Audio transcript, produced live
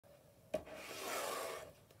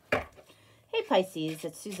Pisces,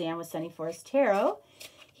 it's Suzanne with Sunny Forest Tarot,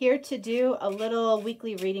 here to do a little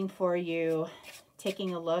weekly reading for you,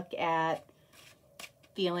 taking a look at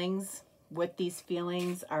feelings, what these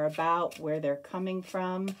feelings are about, where they're coming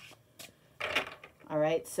from. All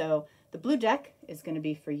right, so the blue deck is going to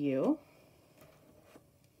be for you.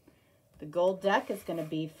 The gold deck is going to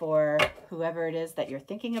be for whoever it is that you're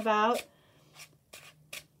thinking about,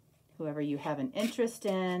 whoever you have an interest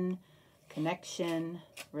in, connection,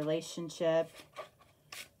 relationship,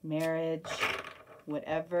 marriage,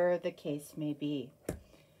 whatever the case may be.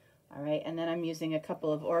 All right, and then I'm using a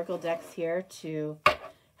couple of oracle decks here to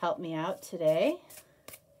help me out today.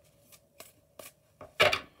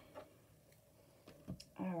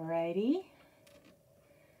 All righty.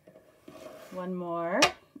 One more.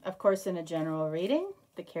 Of course, in a general reading,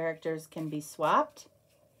 the characters can be swapped,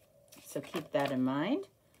 so keep that in mind.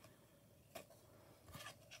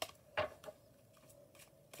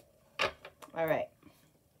 All right.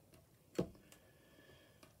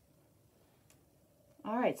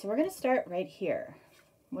 All right, so we're going to start right here.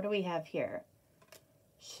 What do we have here?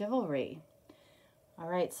 Chivalry. All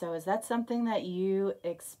right, so is that something that you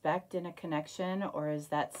expect in a connection, or is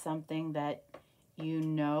that something that you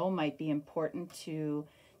know might be important to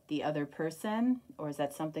the other person, or is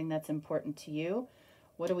that something that's important to you?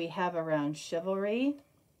 What do we have around chivalry?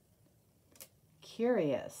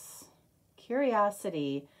 Curious.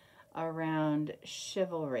 Curiosity around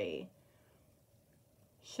chivalry.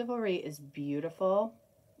 Chivalry is beautiful,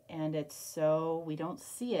 and it's so, we don't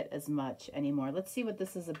see it as much anymore. Let's see what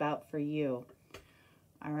this is about for you.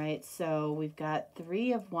 All right, so we've got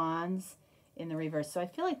Three of Wands in the reverse. So I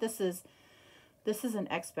feel like this is an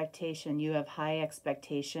expectation. You have high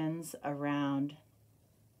expectations around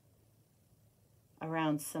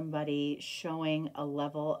somebody showing a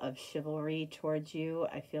level of chivalry towards you.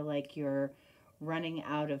 I feel like you're running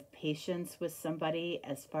out of patience with somebody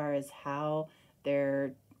as far as how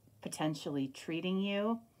they're potentially treating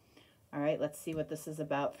you. All right, let's see what this is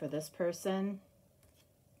about for this person.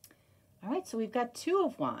 All right, so we've got Two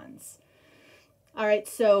of Wands. All right,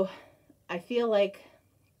 so I feel like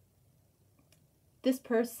this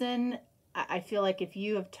person, I feel like if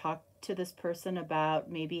you have talked to this person about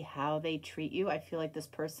maybe how they treat you, I feel like this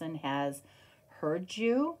person has heard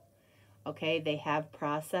you. Okay, they have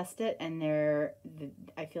processed it, and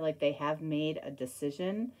I feel like they have made a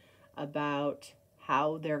decision about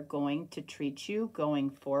how they're going to treat you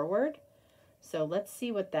going forward. So let's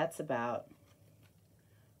see what that's about.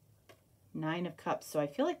 Nine of Cups. So I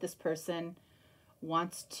feel like this person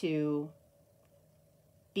wants to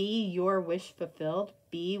be your wish fulfilled,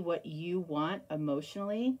 be what you want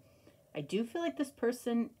emotionally. I do feel like this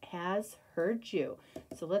person has heard you.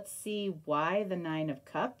 So let's see why the Nine of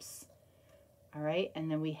Cups. All right, and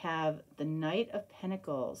then we have the Knight of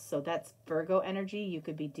Pentacles. So that's Virgo energy. You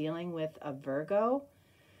could be dealing with a Virgo.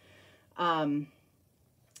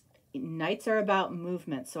 Knights are about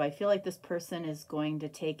movement. So I feel like this person is going to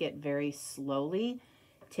take it very slowly.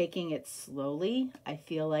 Taking it slowly, I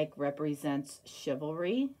feel like represents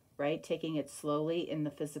chivalry, right? Taking it slowly in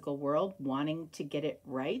the physical world, wanting to get it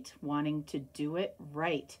right, wanting to do it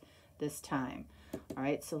right this time. All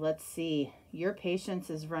right, so let's see. Your patience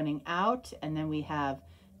is running out, and then we have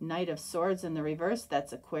Knight of Swords in the reverse.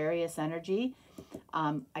 That's Aquarius energy.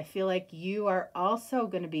 I feel like you are also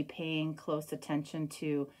going to be paying close attention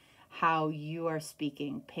to how you are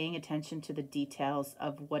speaking, paying attention to the details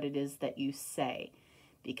of what it is that you say,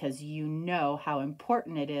 because you know how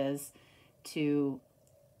important it is to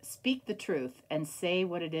speak the truth and say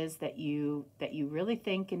what it is that you really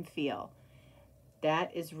think and feel.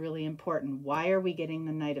 That is really important. Why are we getting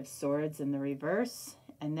the Knight of Swords in the reverse?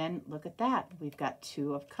 And then look at that. We've got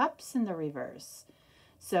Two of Cups in the reverse.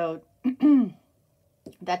 So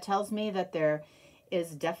that tells me that there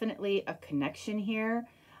is definitely a connection here.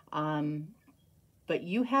 But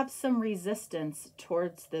you have some resistance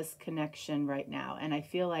towards this connection right now. And I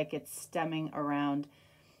feel like it's stemming around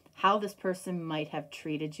how this person might have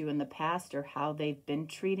treated you in the past, or how they've been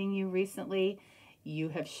treating you recently. You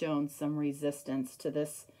have shown some resistance to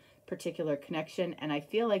this particular connection, and I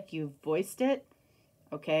feel like you've voiced it.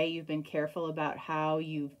 Okay, you've been careful about how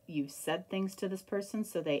you've said things to this person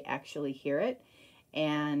so they actually hear it.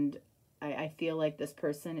 And I feel like this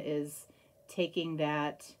person is taking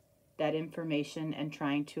that information and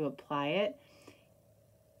trying to apply it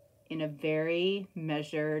in a very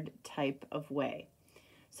measured type of way.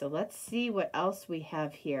 So let's see what else we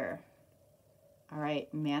have here. All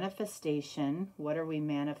right, manifestation. What are we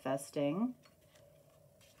manifesting?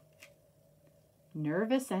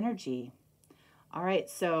 Nervous energy. All right,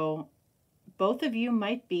 so both of you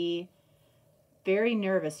might be very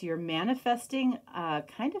nervous. You're manifesting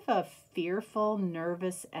kind of a fearful,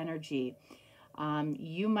 nervous energy.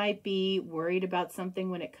 You might be worried about something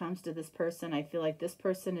when it comes to this person. I feel like this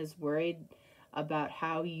person is worried about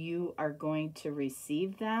how you are going to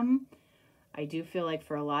receive them. I do feel like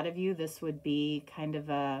for a lot of you, this would be kind of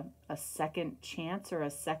a second chance or a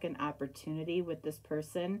second opportunity with this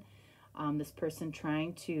person. This person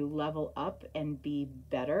trying to level up and be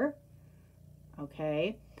better.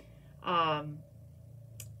 Okay.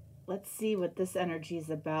 Let's see what this energy is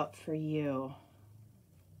about for you.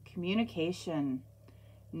 Communication.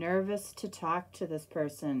 Nervous to talk to this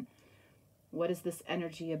person. What is this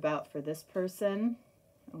energy about for this person?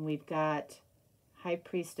 And we've got High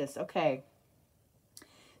Priestess. Okay.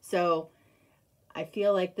 So I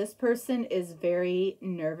feel like this person is very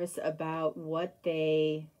nervous about what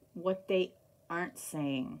they aren't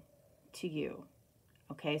saying to you.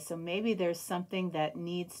 Okay, so maybe there's something that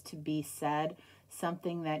needs to be said,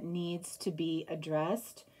 something that needs to be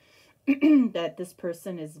addressed that this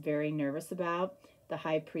person is very nervous about. The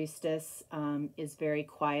High Priestess is very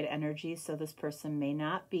quiet energy, so this person may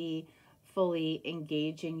not be fully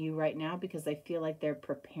engaging you right now because I feel like they're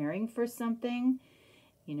preparing for something,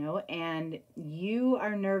 you know, and you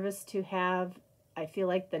are nervous to have, I feel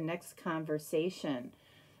like, the next conversation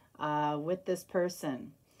with this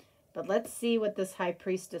person. But let's see what this High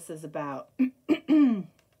Priestess is about.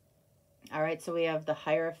 All right, so we have the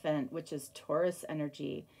Hierophant, which is Taurus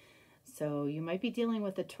energy. So you might be dealing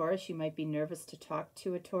with a Taurus. You might be nervous to talk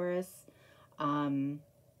to a Taurus.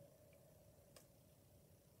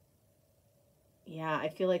 Yeah, I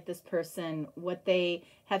feel like this person, what they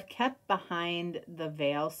have kept behind the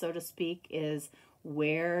veil, so to speak, is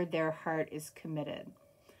where their heart is committed.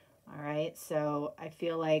 All right, so I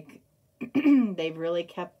feel like they've really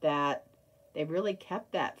kept that. They've really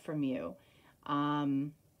kept that from you.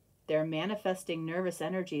 They're manifesting nervous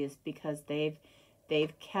energies because they've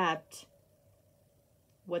kept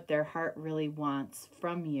what their heart really wants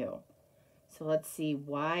from you. So let's see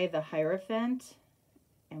why the Hierophant,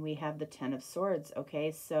 and we have the Ten of Swords.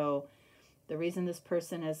 Okay, so the reason this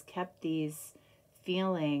person has kept these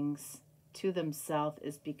feelings to themselves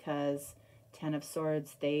is because Ten of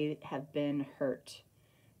Swords, they have been hurt.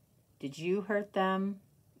 Did you hurt them?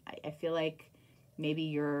 I feel like maybe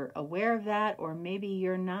you're aware of that, or maybe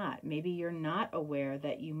you're not. Maybe you're not aware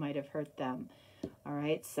that you might have hurt them. All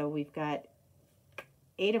right, so we've got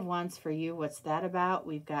Eight of Wands for you. What's that about?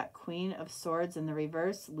 We've got Queen of Swords in the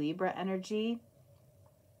reverse, Libra energy.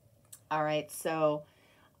 All right, so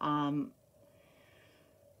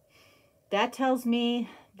that tells me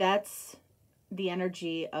that's the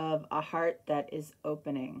energy of a heart that is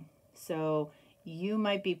opening. So you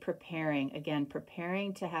might be preparing, again,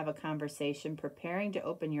 preparing to have a conversation, preparing to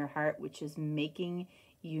open your heart, which is making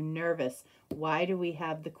you nervous. Why do we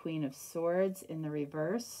have the Queen of Swords in the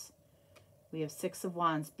reverse? We have Six of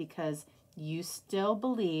Wands because you still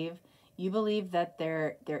believe, you believe that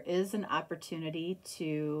there is an opportunity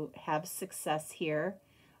to have success here,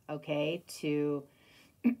 okay, to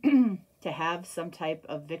have some type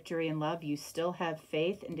of victory in love. You still have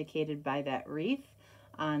faith, indicated by that wreath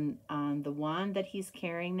on the wand that he's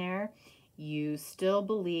carrying there. You still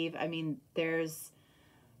believe, I mean, there's,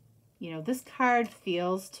 you know, this card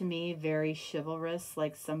feels to me very chivalrous,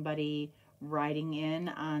 like somebody riding in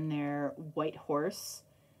on their white horse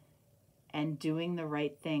and doing the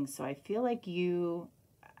right thing. So I feel like you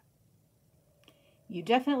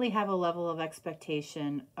definitely have a level of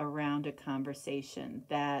expectation around a conversation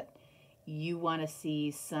that you want to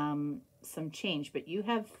see some change, but you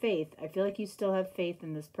have faith. I feel like you still have faith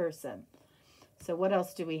in this person. So what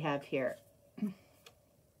else do we have here?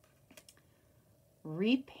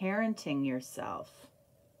 Reparenting yourself.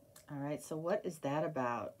 All right, so what is that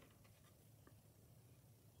about?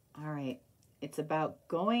 All right, it's about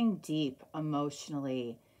going deep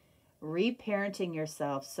emotionally, reparenting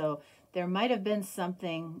yourself. So there might have been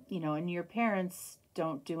something, you know, and your parents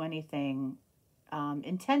don't do anything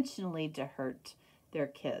intentionally to hurt their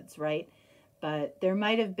kids, right? But there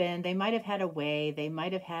might have been, they might have had a way, they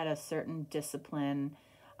might have had a certain discipline,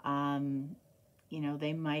 you know,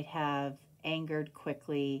 they might have angered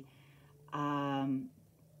quickly.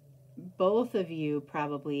 Both of you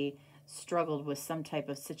probably struggled with some type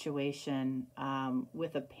of situation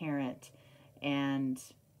with a parent, and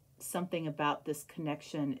something about this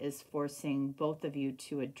connection is forcing both of you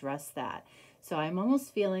to address that. So I'm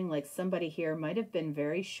almost feeling like somebody here might have been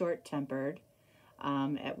very short-tempered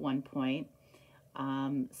at one point.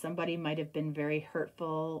 Somebody might have been very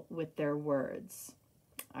hurtful with their words.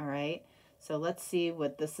 All right, so let's see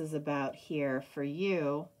what this is about here for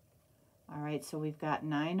you. All right, so we've got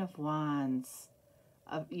Nine of Wands.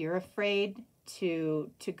 You're afraid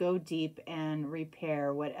to go deep and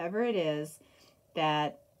repair whatever it is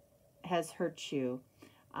that has hurt you.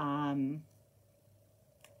 You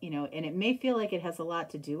know, and it may feel like it has a lot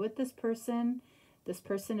to do with this person. This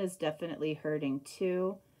person is definitely hurting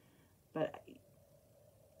too, but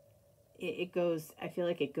it goes, I feel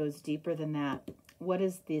like it goes deeper than that. What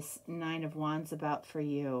is this Nine of Wands about for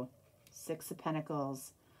you? Six of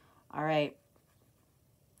Pentacles. All right.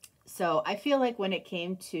 So I feel like when it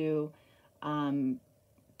came to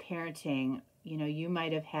parenting, you know, you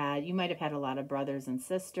might have had a lot of brothers and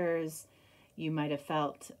sisters. You might have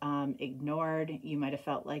felt ignored. You might have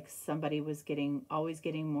felt like somebody was always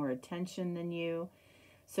getting more attention than you.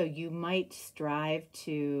 So you might strive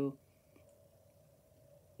to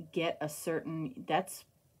get a certain, that's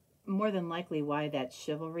more than likely why that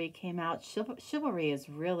chivalry came out. Chivalry is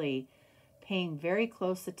really paying very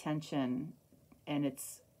close attention, and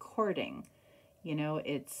it's courting. You know,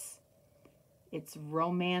 it's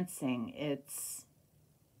romancing. It's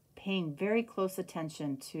paying very close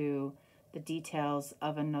attention to the details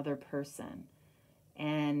of another person.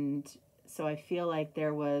 And so I feel like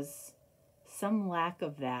there was some lack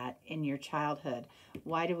of that in your childhood.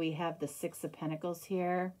 Why do we have the Six of Pentacles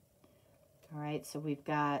here? All right, so we've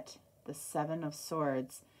got the Seven of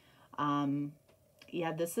Swords.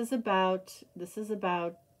 Yeah, this is about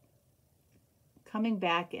coming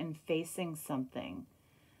back and facing something.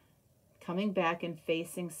 Coming back and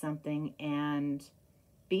facing something and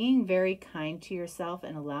being very kind to yourself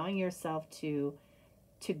and allowing yourself to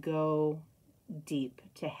go deep,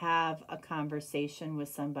 to have a conversation with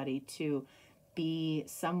somebody, to be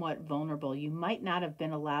somewhat vulnerable. You might not have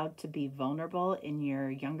been allowed to be vulnerable in your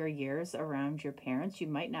younger years around your parents. You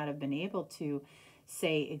might not have been able to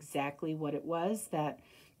say exactly what it was that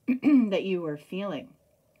that you were feeling.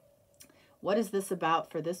 What is this about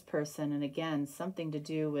for this person? And again, something to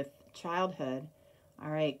do with childhood. All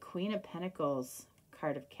right, Queen of Pentacles,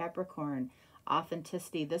 card of Capricorn,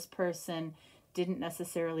 authenticity. This person didn't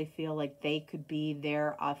necessarily feel like they could be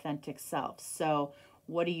their authentic self. So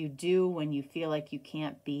what do you do when you feel like you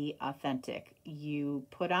can't be authentic? You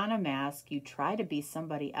put on a mask, you try to be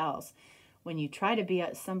somebody else. When you try to be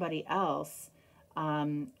somebody else,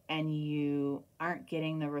 and you aren't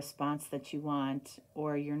getting the response that you want,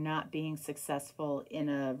 or you're not being successful in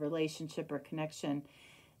a relationship or connection,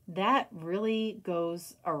 that really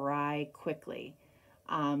goes awry quickly.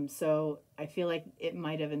 So I feel like it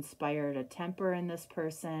might have inspired a temper in this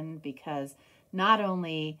person, because not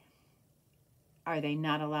only are they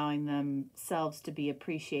not allowing themselves to be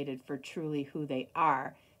appreciated for truly who they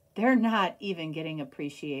are, they're not even getting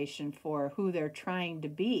appreciation for who they're trying to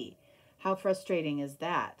be. How frustrating is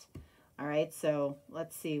that? All right, so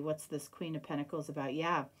let's see. What's this Queen of Pentacles about?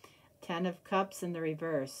 Yeah, Ten of Cups in the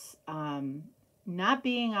reverse. Not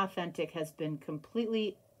being authentic has been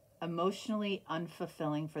completely emotionally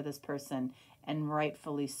unfulfilling for this person, and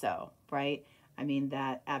rightfully so, right? I mean,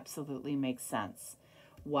 that absolutely makes sense.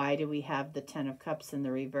 Why do we have the Ten of Cups in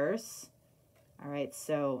the reverse? All right,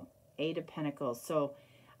 so Eight of Pentacles. So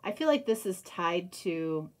I feel like this is tied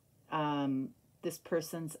to this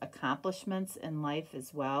person's accomplishments in life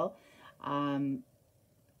as well,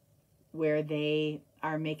 where they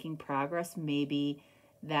are making progress. Maybe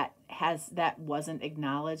that wasn't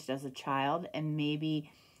acknowledged as a child, and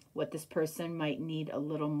maybe what this person might need a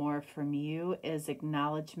little more from you is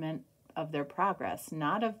acknowledgement of their progress,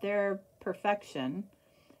 not of their perfection.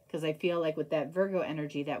 Because I feel like with that Virgo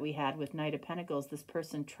energy that we had with Knight of Pentacles, this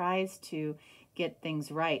person tries to get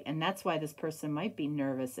things right. And that's why this person might be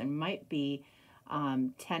nervous and might be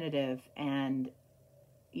tentative, and,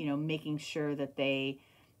 you know, making sure that they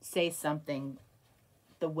say something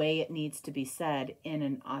the way it needs to be said, in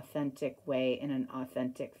an authentic way, in an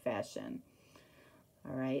authentic fashion.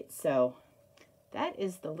 All right, so that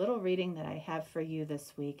is the little reading that I have for you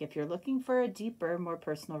this week. If you're looking for a deeper, more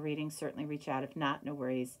personal reading, certainly reach out. If not, no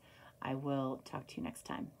worries. I will talk to you next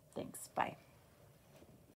time. Thanks. Bye.